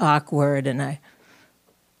be awkward, and I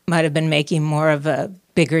might have been making more of a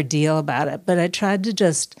bigger deal about it. But I tried to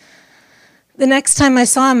just, the next time I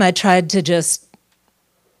saw him, I tried to just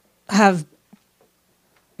have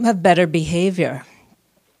better behavior.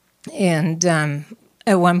 And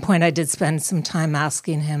at one point, I did spend some time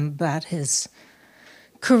asking him about his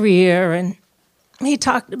career, and he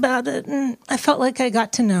talked about it, and I felt like I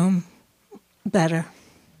got to know him better.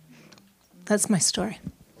 That's my story.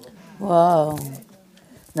 Whoa.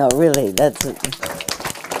 No, really, that's...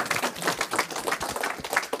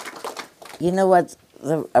 You know what's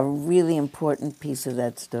a really important piece of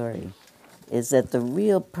that story is that the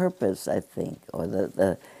real purpose, I think, or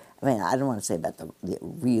I don't want to say about the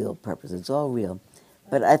real purpose, it's all real,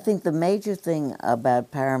 but I think the major thing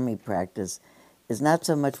about parami practice is not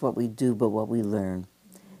so much what we do, but what we learn.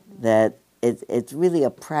 That it's really a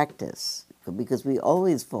practice, because we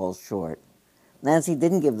always fall short. Nancy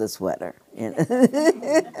didn't give the sweater.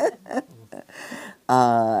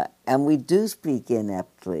 And we do speak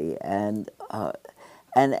ineptly, and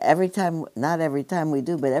every time, not every time we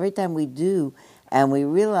do, but every time we do, and we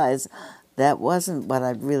realize that wasn't what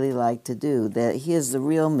I'd really like to do, that here's the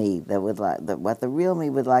real me that would like, that what the real me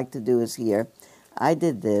would like to do is here. I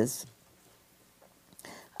did this.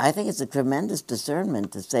 I think it's a tremendous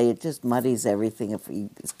discernment to say it just muddies everything if you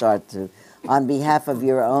start to, on behalf of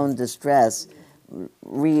your own distress,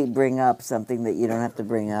 bring up something that you don't have to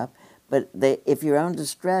bring up. But if your own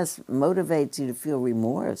distress motivates you to feel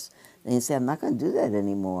remorse, and you say, I'm not going to do that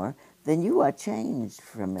anymore, then you are changed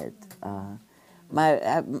from it.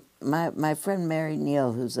 My friend Mary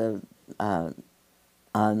Neal, who's a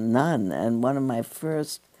nun, and one of my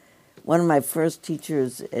first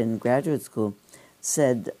teachers in graduate school,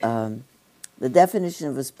 said the definition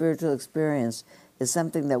of a spiritual experience is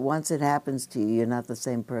something that once it happens to you, you're not the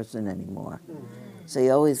same person anymore. So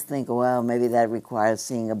you always think, well, maybe that requires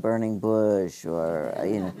seeing a burning bush or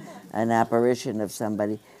an apparition of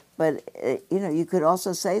somebody. But you could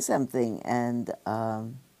also say something and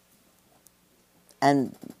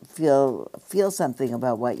feel something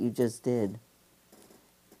about what you just did,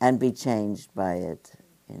 and be changed by it.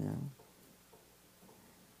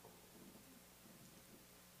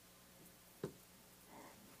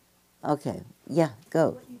 Okay, yeah, go.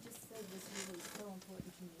 What you just said was really so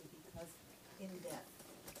important to me, because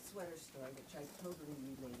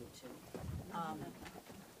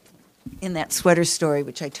in that sweater story,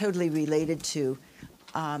 which I totally related to,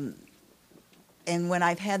 and when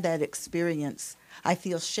I've had that experience, I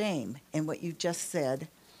feel shame in what you just said,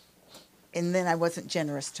 and then I wasn't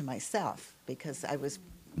generous to myself because I was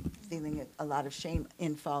feeling a lot of shame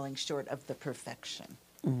in falling short of the perfection.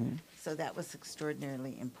 Mm-hmm. So that was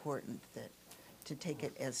extraordinarily important, to take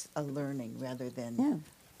it as a learning rather than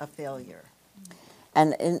a failure.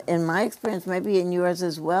 And in my experience, maybe in yours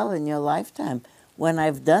as well, in your lifetime, when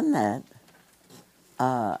I've done that,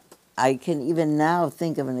 I can even now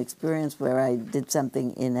think of an experience where I did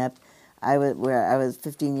something inept. Where I was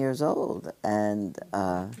 15 years old, and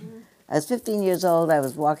I was 15 years old. I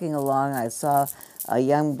was walking along. I saw a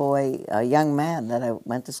young man that I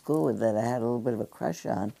went to school with that I had a little bit of a crush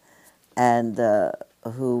on, and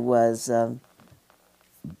who was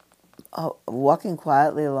walking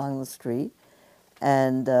quietly along the street,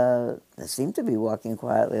 and seemed to be walking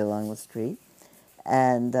quietly along the street.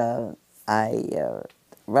 And I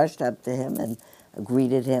rushed up to him and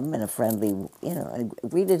greeted him in a friendly, I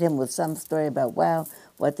greeted him with some story about, wow,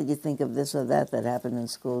 what did you think of this or that happened in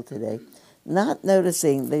school today? Not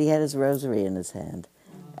noticing that he had his rosary in his hand.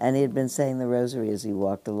 And he had been saying the rosary as he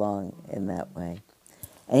walked along in that way.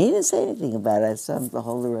 And he didn't say anything about it. I saw him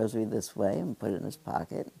hold the rosary this way and put it in his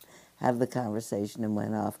pocket, have the conversation, and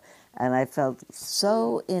went off. And I felt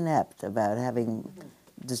so inept about having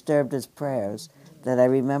disturbed his prayers that I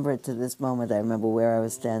remember it to this moment. I remember where I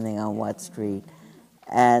was standing on what street.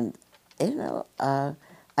 And, I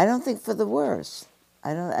don't think for the worse.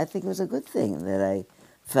 I think it was a good thing that I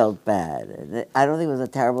felt bad. I don't think it was a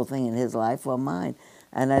terrible thing in his life or mine.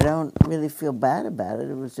 And I don't really feel bad about it.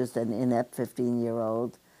 It was just an inept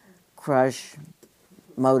 15-year-old crush,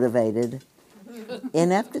 motivated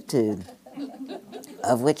ineptitude,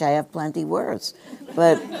 of which I have plenty worse.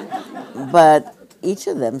 But each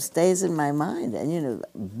of them stays in my mind. And,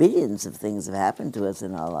 billions of things have happened to us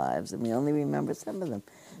in our lives, and we only remember some of them.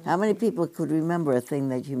 How many people could remember a thing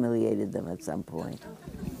that humiliated them at some point?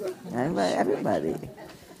 Everybody.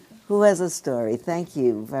 Who has a story? Thank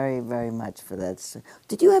you very, very much for that.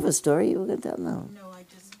 Did you have a story you were going to tell? No. No, I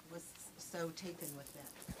just was so taken with that.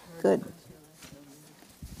 Good.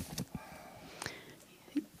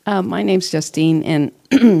 My name's Justine, and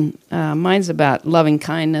mine's about loving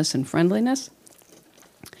kindness and friendliness.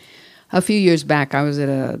 A few years back, I was at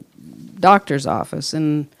a doctor's office,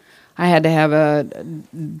 and I had to have a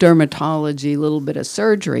dermatology, little bit of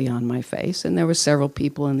surgery on my face, and there were several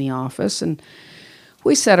people in the office, and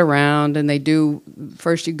we sat around, and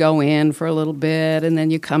first you go in for a little bit, and then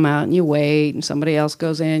you come out and you wait, and somebody else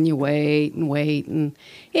goes in, you wait. And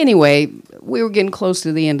anyway, we were getting close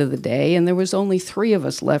to the end of the day, and there was only 3 of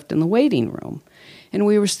us left in the waiting room. And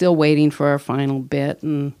we were still waiting for our final bit,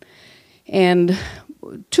 and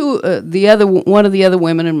one of the other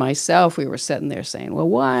women and myself, we were sitting there saying, well,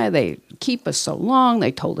 why they keep us so long?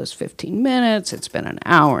 They told us 15 minutes. It's been an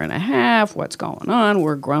hour and a half. What's going on?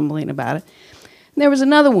 We're grumbling about it. And there was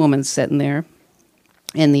another woman sitting there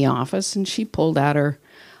in the office, and she pulled out her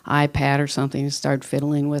iPad or something and started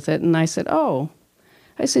fiddling with it. And I said,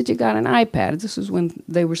 you got an iPad. This was when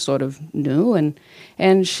they were sort of new.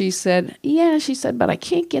 And she said, yeah, but I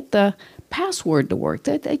can't get the password to work.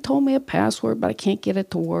 They told me a password, but I can't get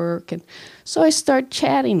it to work. And so I started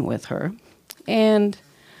chatting with her. And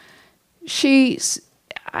we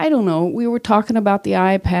were talking about the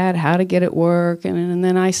iPad, how to get it work. And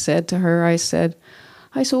then I said to her, I said,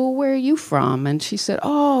 well, where are you from? And she said,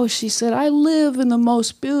 I live in the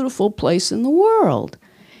most beautiful place in the world.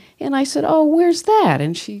 And I said, where's that?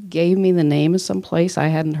 And she gave me the name of some place I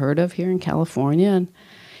hadn't heard of here in California. And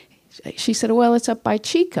she said, well, it's up by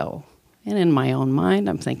Chico. And in my own mind,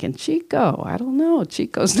 I'm thinking, Chico, I don't know.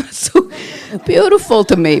 Chico's not so beautiful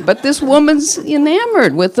to me. But this woman's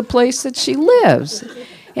enamored with the place that she lives.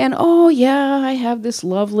 And, I have this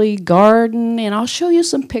lovely garden, and I'll show you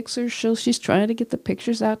some pictures. She's trying to get the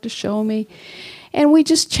pictures out to show me. And we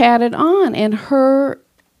just chatted on, and her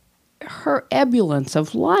ebullience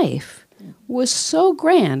of life was so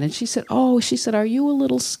grand. And she said, are you a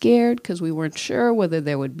little scared? Because we weren't sure whether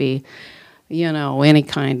there would be any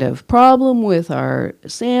kind of problem with our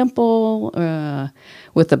sample,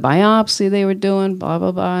 with the biopsy they were doing, blah,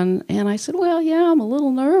 blah, blah. And I said, well, yeah, I'm a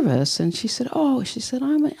little nervous. And she said, I'm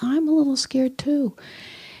a little scared too.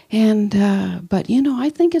 And, but, I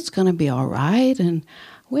think it's going to be all right. And,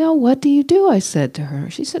 well, what do you do? I said to her.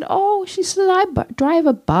 She said, I drive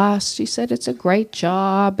a bus. She said, it's a great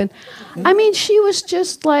job. And, she was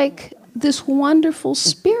just like this wonderful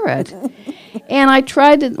spirit. And I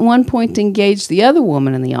tried at one point to engage the other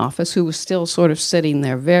woman in the office, who was still sort of sitting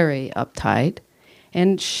there very uptight,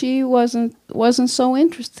 and she wasn't so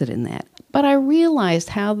interested in that. But I realized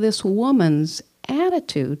how this woman's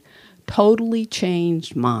attitude totally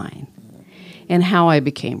changed mine, and how I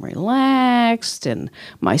became relaxed, and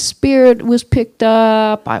my spirit was picked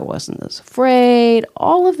up. I wasn't as afraid.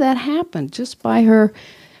 All of that happened just by her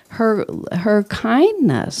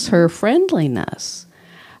kindness, her friendliness.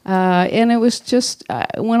 And it was just,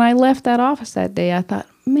 when I left that office that day, I thought,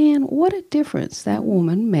 man, what a difference that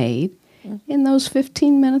woman made in those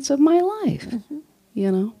 15 minutes of my life,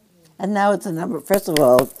 And now it's a number. First of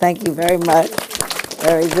all, thank you very much.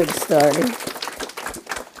 Very good story.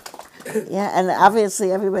 Yeah, and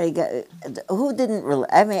obviously everybody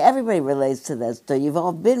everybody relates to that story. You've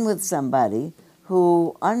all been with somebody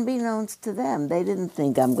who, unbeknownst to them, they didn't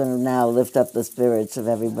think I'm going to now lift up the spirits of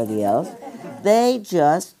everybody else. They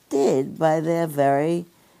just did by their very,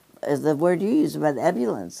 as the word you use, about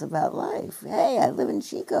ebullience, about life. Hey, I live in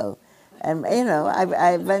Chico. And, you know,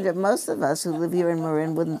 I bet most of us who live here in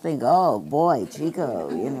Marin wouldn't think, oh, boy, Chico,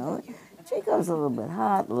 you know. Chico's a little bit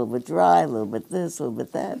hot, a little bit dry, a little bit this, a little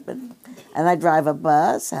bit that. And I drive a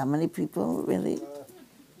bus. How many people really?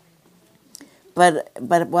 But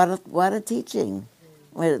what a teaching.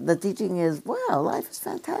 Well, the teaching is, wow, life is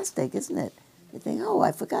fantastic, isn't it? You think, oh,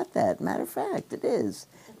 I forgot that. Matter of fact, it is.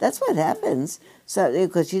 That's what happens. So,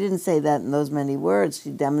 because she didn't say that in those many words,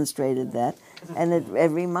 she demonstrated that, and it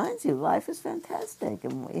reminds you, life is fantastic,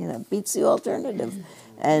 and you know, beats the alternative.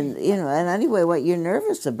 And you know, and anyway, what you're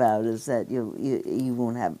nervous about is that you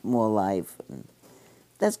won't have more life. And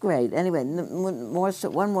that's great. Anyway, one more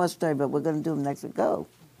story, but we're going to do them next week. Go.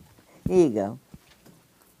 Here you go.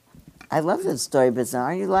 I love this story, but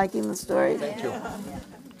aren't you liking the story? Thank you.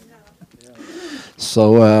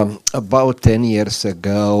 So about 10 years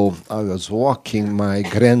ago, I was walking my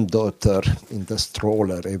granddaughter in the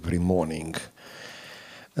stroller every morning.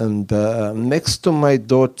 And next to my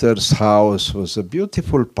daughter's house was a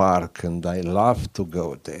beautiful park, and I loved to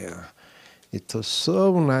go there. It was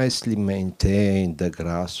so nicely maintained. The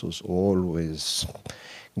grass was always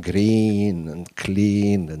green and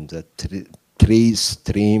clean, and the trees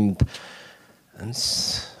trimmed. And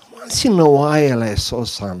once in a while I saw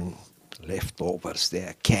some leftovers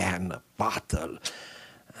there, a can, a bottle.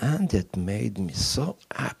 And it made me so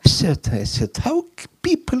upset. I said, how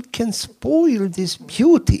people can spoil this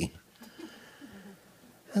beauty?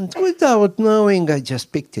 And without knowing, I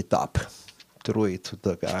just picked it up, threw it to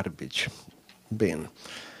the garbage bin.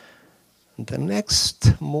 The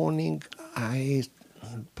next morning, I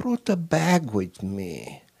brought a bag with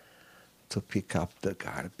me to pick up the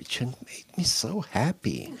garbage, and made me so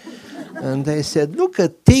happy. And I said, look, a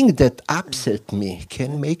thing that upset me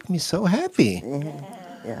can make me so happy.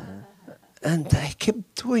 Yeah. And I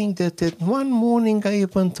kept doing that. And one morning I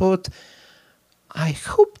even thought, I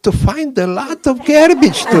hope to find a lot of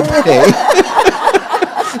garbage today.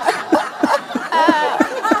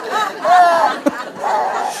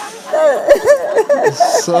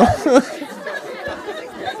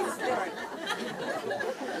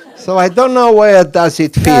 So I don't know where does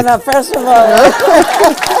it fit. No, first of all,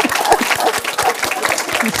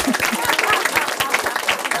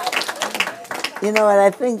 you know what,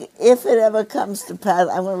 I think if it ever comes to pass,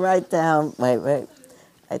 I'm going to write down, wait,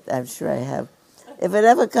 I'm sure I have. If it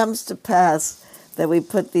ever comes to pass that we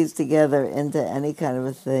put these together into any kind of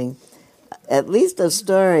a thing, at least a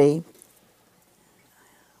story.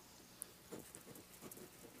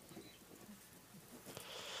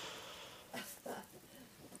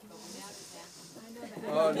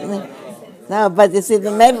 No, but you see,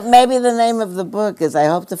 maybe the name of the book is I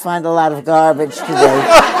Hope to Find a Lot of Garbage Today.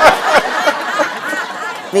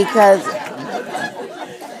 because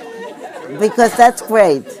that's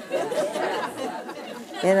great.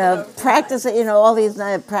 You know, practicing, you know, all these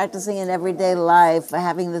practicing in everyday life,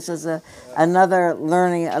 having this as another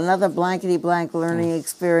learning, another blankety-blank learning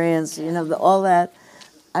experience, you know, all that.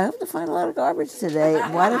 I hope to find a lot of garbage today.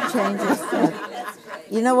 What a change is that.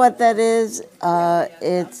 You know what that is?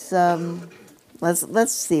 It's,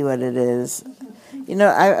 let's see what it is. You know,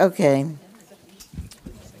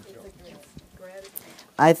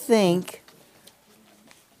 I think,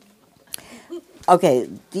 okay,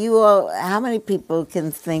 how many people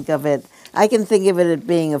can think of it? I can think of it as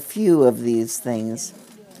being a few of these things.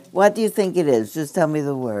 What do you think it is? Just tell me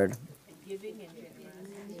the word.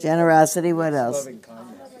 Generosity, what else?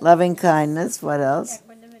 Loving kindness, what else?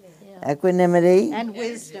 Equanimity. And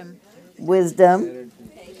wisdom. Wisdom.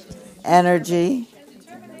 Energy.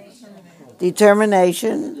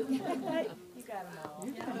 Determination.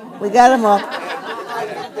 We got them all.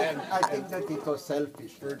 I think that it was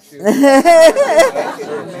selfish.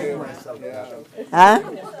 Huh?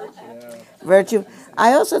 Virtue.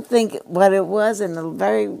 I also think what it was, in a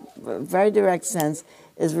very, very direct sense,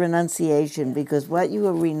 is renunciation, because what you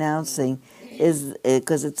were renouncing is,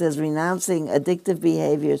 because it says renouncing addictive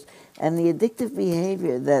behaviors, and the addictive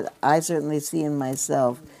behavior that I certainly see in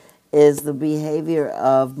myself is the behavior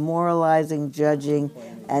of moralizing, judging,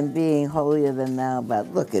 and being holier than thou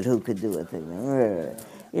about, look at who could do a thing.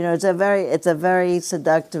 You know, it's a very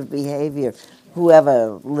seductive behavior.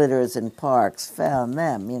 Whoever litters in parks, found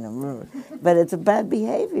them, you know. But it's a bad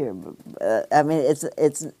behavior. I mean,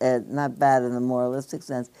 it's not bad in the moralistic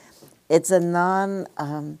sense. It's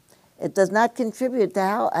it does not contribute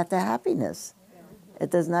to happiness. It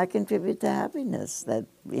does not contribute to happiness. That,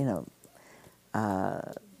 you know,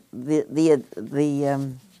 what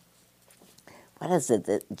is it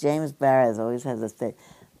that James Barrows always has this thing?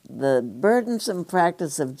 The burdensome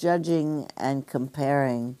practice of judging and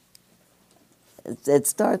comparing. It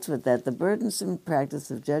starts with that, the burdensome practice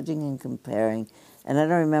of judging and comparing, and I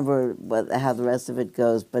don't remember how the rest of it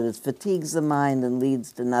goes, but it fatigues the mind and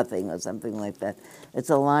leads to nothing, or something like that. It's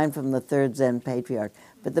a line from the third Zen patriarch.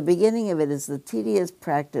 But the beginning of it is the tedious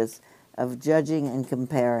practice of judging and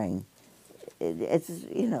comparing.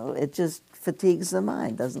 It just fatigues the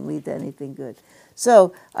mind, doesn't lead to anything good.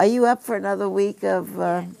 So, are you up for another week of,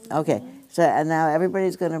 okay, so and now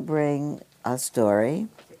everybody's going to bring a story.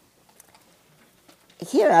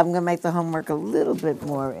 Here, I'm going to make the homework a little bit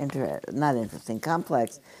more not interesting,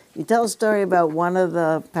 complex. You tell a story about one of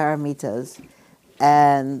the paramitas,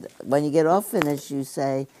 and when you get all finished, you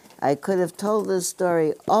say, I could have told this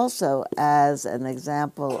story also as an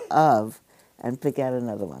example of, and pick out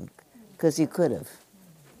another one, because you could have.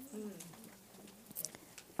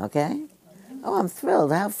 Okay? Oh, I'm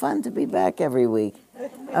thrilled. How fun to be back every week.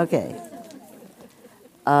 Okay.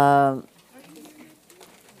 I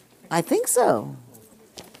think so.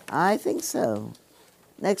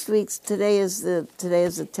 Next week's today is the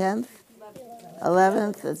 10th,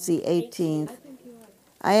 11th. It's the 18th.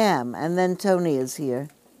 I am, and then Tony is here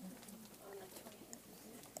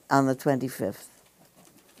on the 25th.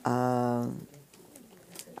 All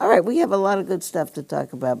right, we have a lot of good stuff to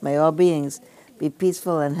talk about. May all beings be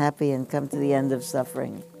peaceful and happy and come to the end of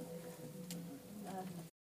suffering.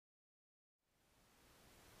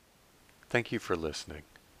 Thank you for listening.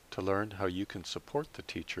 To learn how you can support the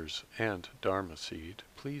teachers and Dharma Seed,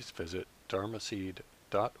 please visit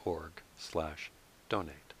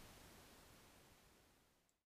dharmaseed.org/donate.